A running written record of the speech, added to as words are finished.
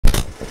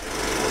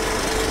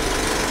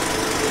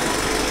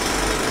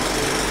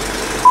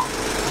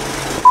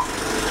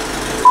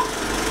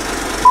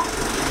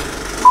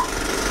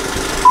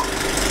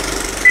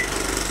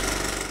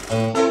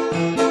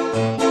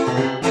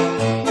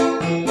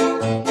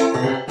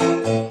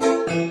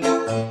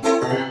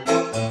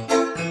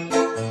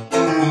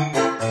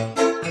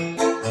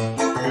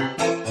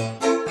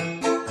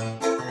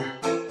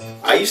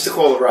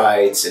call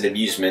rides and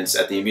amusements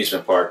at the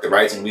amusement park the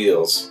rides and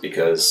wheels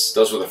because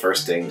those were the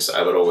first things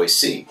I would always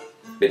see.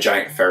 The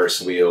giant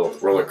Ferris wheel,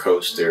 roller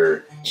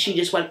coaster. She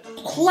just went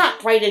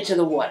plop right into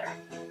the water.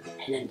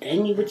 And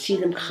then you would see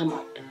them come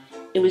up.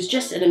 It was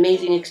just an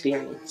amazing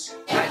experience.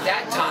 At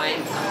that time,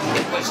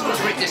 it was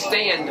the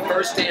stand. The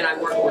first stand I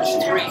worked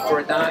was $3 for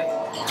a dime.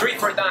 $3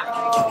 for a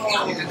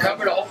dime. You could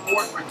cover the whole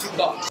board for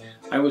 $2.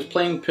 I was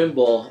playing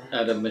pinball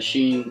at a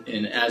machine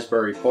in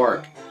Asbury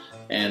Park,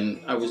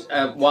 and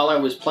while I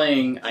was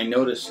playing, I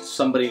noticed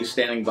somebody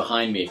standing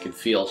behind me. I could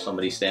feel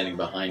somebody standing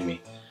behind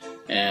me.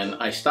 And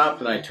I stopped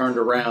and I turned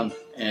around,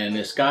 and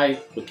this guy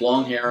with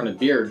long hair and a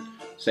beard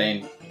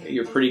saying,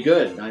 "You're pretty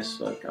good." And I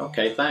said,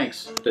 "Okay,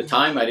 thanks." At the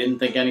time, I didn't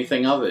think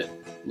anything of it.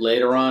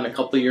 Later on, a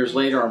couple of years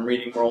later, I'm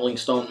reading Rolling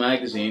Stone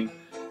magazine,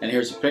 and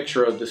here's a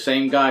picture of the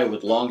same guy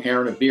with long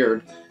hair and a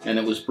beard, and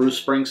it was Bruce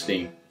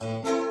Springsteen.